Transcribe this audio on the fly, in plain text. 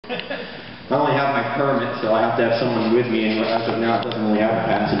I only have my permit, so I have to have someone with me, and as of now it doesn't really have a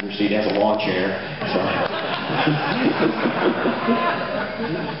passenger seat, it has a lawn chair. So.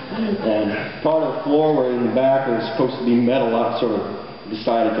 And part of the floor where in the back was supposed to be metal, I sort of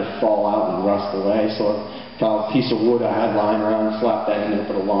decided to fall out and rust away, so I found a piece of wood I had lying around, slapped that in there,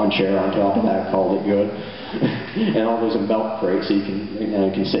 put a lawn chair on top of that, called it good. And all there's a milk crate, so you can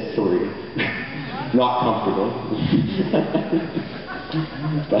sit three. Not comfortably.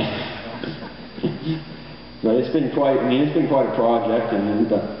 But it's been quite, it's been quite a project, and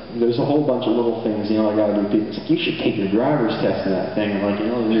there's a whole bunch of little things, I gotta do. People, it's like, you should take your driver's test in that thing. I'm like,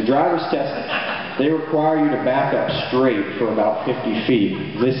 your driver's test, they require you to back up straight for about 50 feet.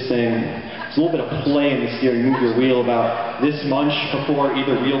 This thing, it's a little bit of play in the steering, move your wheel about this much before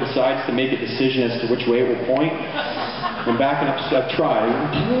either wheel decides to make a decision as to which way it will point. And backing up, I've tried.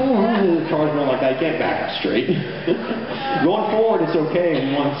 The car's going like that, you can't back up straight. Going forward, it's okay,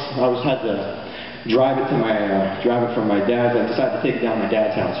 and once I had to drive it from my dad's, I decided to take it down to my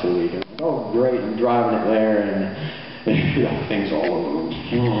dad's house for the weekend. Oh, great, I'm driving it there, and things all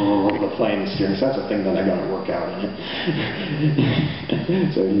over the plane, the steering, so that's a thing that I got to work out in it.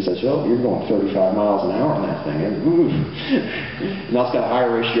 So he says, oh, you're going 35 miles an hour on that thing. Now it's got a higher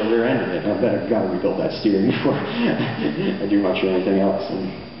ratio rear end in it. I bet I've got to rebuild that steering before I do much of anything else. And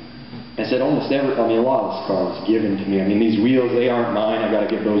I said almost a lot of this car was given to me. These wheels, they aren't mine. I got to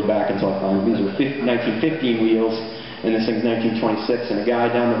give those back until I find them. These are 1915 wheels. And this thing's 1926, and a guy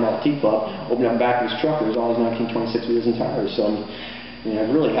down at the T Club opened up the back of his truck, there was all his 1926 wheels and tires. So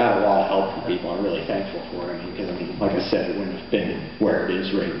I've really had a lot of help from people. I'm really thankful for it. Because like I said, it wouldn't have been where it is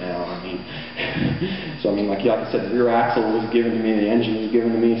right now. So like I said, the rear axle was given to me, the engine was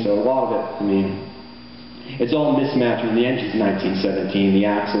given to me. So a lot of it, it's all mismatched. The engine's 1917, the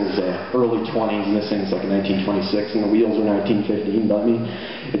axle's early 20s, and this thing's like a 1926, and the wheels are 1915. But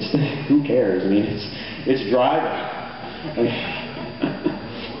it's who cares? It's driving.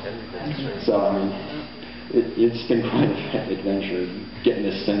 So it's been quite an adventure getting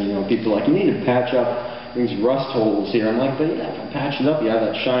this thing. People are like, you need to patch up these rust holes here. I'm like, but yeah, if I patch it up, you have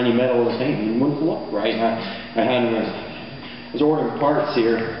that shiny metal of the paint, it wouldn't look right. I was ordering parts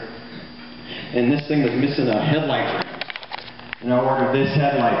here, and this thing was missing a headlight ring. And I ordered this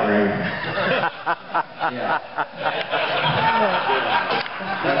headlight ring. Yeah.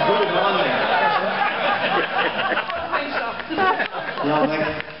 I put it on there. I'm like,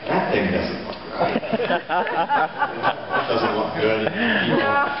 that thing doesn't look right. That doesn't look good.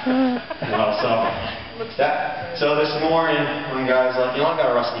 So this morning, when guys like, I got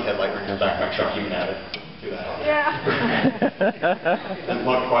a rusty headlight ring in the back of my truck, you can have it. Do that on there. Doesn't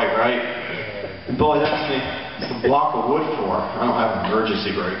look quite right. And Bill asked me, it's a block of wood for. I don't have an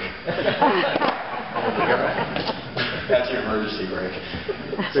emergency brake. That's your emergency brake.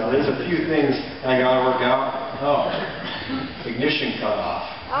 So there's a few things I gotta work out. Oh, ignition cut off.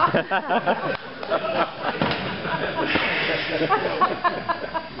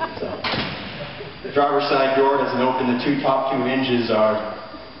 So, the driver's side door doesn't open. The top two hinges are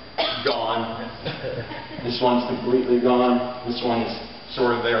gone. This one's completely gone. This one's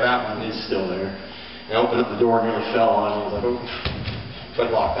sort of there. That one is still there. And I opened up the door and nearly fell on it. I was like, oh. So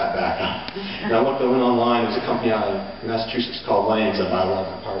I'd lock that back up. And I went online, there's a company out of Massachusetts called Lane's that I buy a lot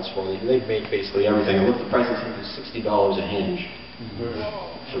of the parts for. They make basically everything. I looked at the price, it was $60 a hinge.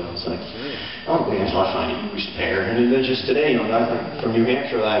 So I was like, I'll wait until I find a used pair. And then just today, guys from New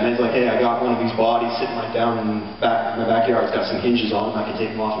Hampshire, I mentioned like, hey, I got one of these bodies sitting like down in my backyard. It's got some hinges on them. I can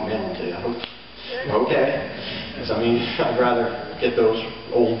take them off and mail them to you. Okay. So I'd rather get those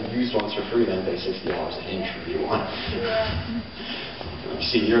old used ones for free than pay $60 a hinge for you one. You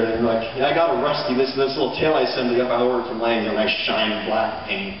see here, they're like, yeah, I got a rusty, this little tail I sent up, I ordered from Lang, nice shiny black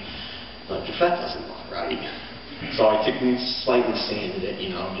paint. Like, if that doesn't look right. So I took and slightly sanded it,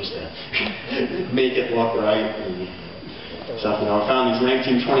 just to make it look right. And stuff, I found these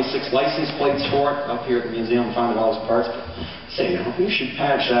 1926 license plates for it up here at the museum, found all those parts. Say, you should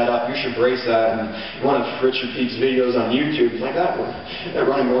patch that up, you should brace that. And one of Richard Peek's videos on YouTube, like that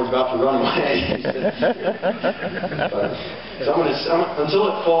running board's about to run away. So until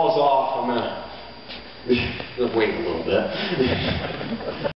it falls off, I'm gonna wait a little bit.